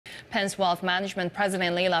Pence Wealth Management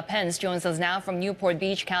President Laila Pence joins us now from Newport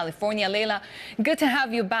Beach, California. Laila, good to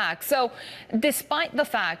have you back. So despite the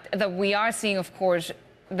fact that we are seeing, of course,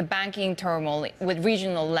 the banking turmoil with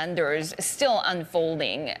regional lenders still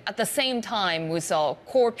unfolding, at the same time, we saw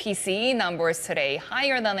core PCE numbers today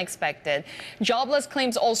higher than expected. Jobless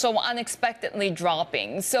claims also unexpectedly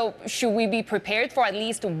dropping. So should we be prepared for at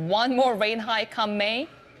least one more rate hike come May?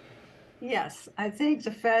 Yes, I think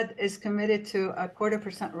the Fed is committed to a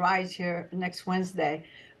 0.25% rise here next Wednesday,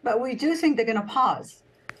 but we do think they're going to pause.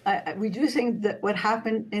 We do think that what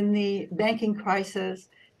happened in the banking crisis,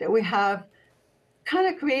 that we have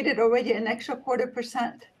kind of created already an extra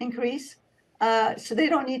 0.25% increase, so they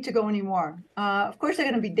don't need to go anymore. Of course, they're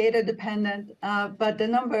going to be data dependent, but the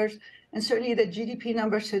numbers, and certainly the GDP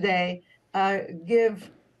numbers today,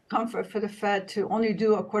 give comfort for the Fed to only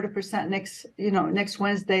do a 0.25% next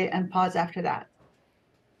Wednesday and pause after that.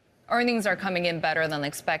 Earnings are coming in better than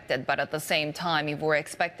expected, but at the same time, if we're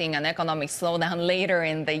expecting an economic slowdown later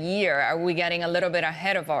in the year, are we getting a little bit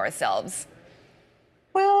ahead of ourselves?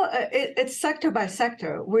 Well, it's sector by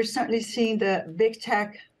sector. We're certainly seeing the big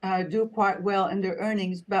tech do quite well in their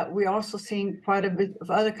earnings, but we're also seeing quite a bit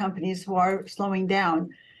of other companies who are slowing down.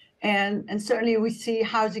 And certainly we see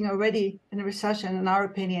housing already in a recession, in our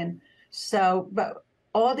opinion. So, but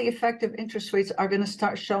all the effective interest rates are going to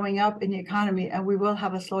start showing up in the economy, and we will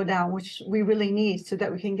have a slowdown, which we really need so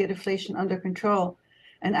that we can get inflation under control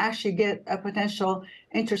and actually get a potential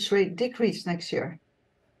interest rate decrease next year.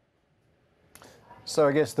 So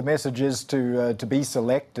I guess the message is to be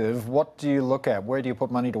selective. What do you look at? Where do you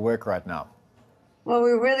put money to work right now? Well,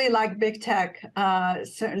 we really like big tech,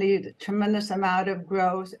 certainly a tremendous amount of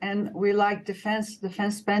growth, and we like defense.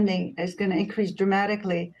 Defense spending is going to increase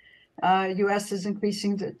dramatically. U.S. is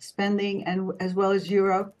increasing the spending, and as well as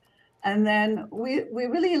Europe. And then we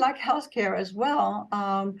really like healthcare as well.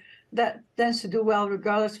 That tends to do well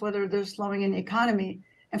regardless whether they're slowing in the economy.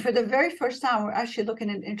 And for the very first time, we're actually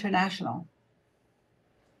looking at international.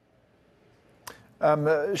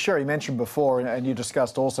 Sherry mentioned before, and you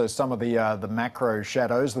discussed also some of the macro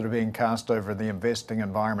shadows that are being cast over the investing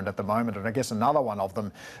environment at the moment. And I guess another one of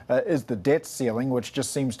them is the debt ceiling, which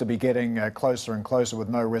just seems to be getting closer and closer with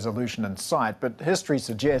no resolution in sight. But history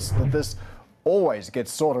suggests that this always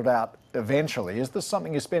gets sorted out eventually. Is this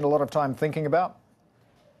something you spend a lot of time thinking about?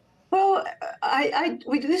 Well,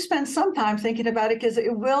 we do spend some time thinking about it because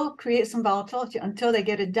it will create some volatility until they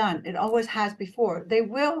get it done. It always has before. They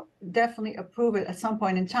will definitely approve it at some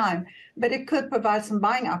point in time, but it could provide some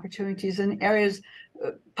buying opportunities in areas,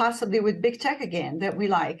 possibly with big tech again, that we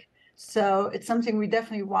like. So it's something we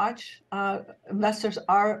definitely watch. Investors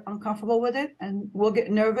are uncomfortable with it and will get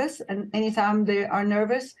nervous. And anytime they are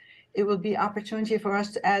nervous, it will be opportunity for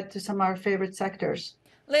us to add to some of our favorite sectors.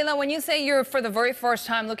 Laila, when you say you're for the very first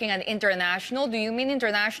time looking at international, do you mean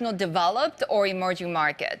international developed or emerging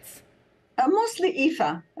markets? Mostly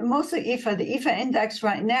IFA. Mostly IFA. The IFA index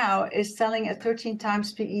right now is selling at 13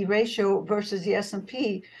 times PE ratio versus the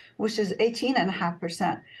S&P, which is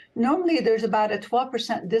 18.5%. Normally, there's about a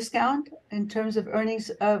 12% discount in terms of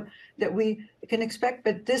earnings that we can expect,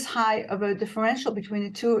 but this high of a differential between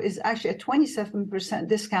the two is actually a 27%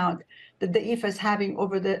 discount that the IFA is having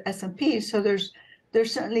over the S&P. So there's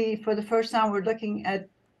certainly, for the first time, we're looking at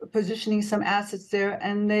positioning some assets there,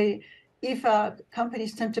 and IFA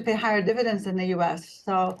companies tend to pay higher dividends than the U.S.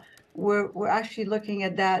 So we're actually looking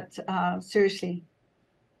at that seriously.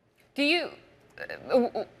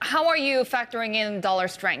 How are you factoring in dollar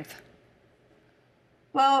strength?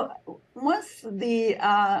 Well, once the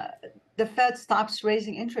Fed stops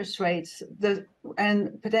raising interest rates,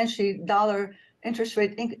 and potentially dollar interest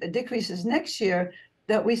rate decreases next year,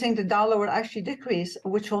 that we think the dollar will actually decrease,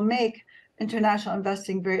 which will make international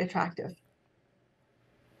investing very attractive.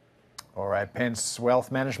 All right, Pence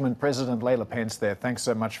Wealth Management President Laila Pence there. Thanks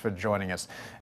so much for joining us.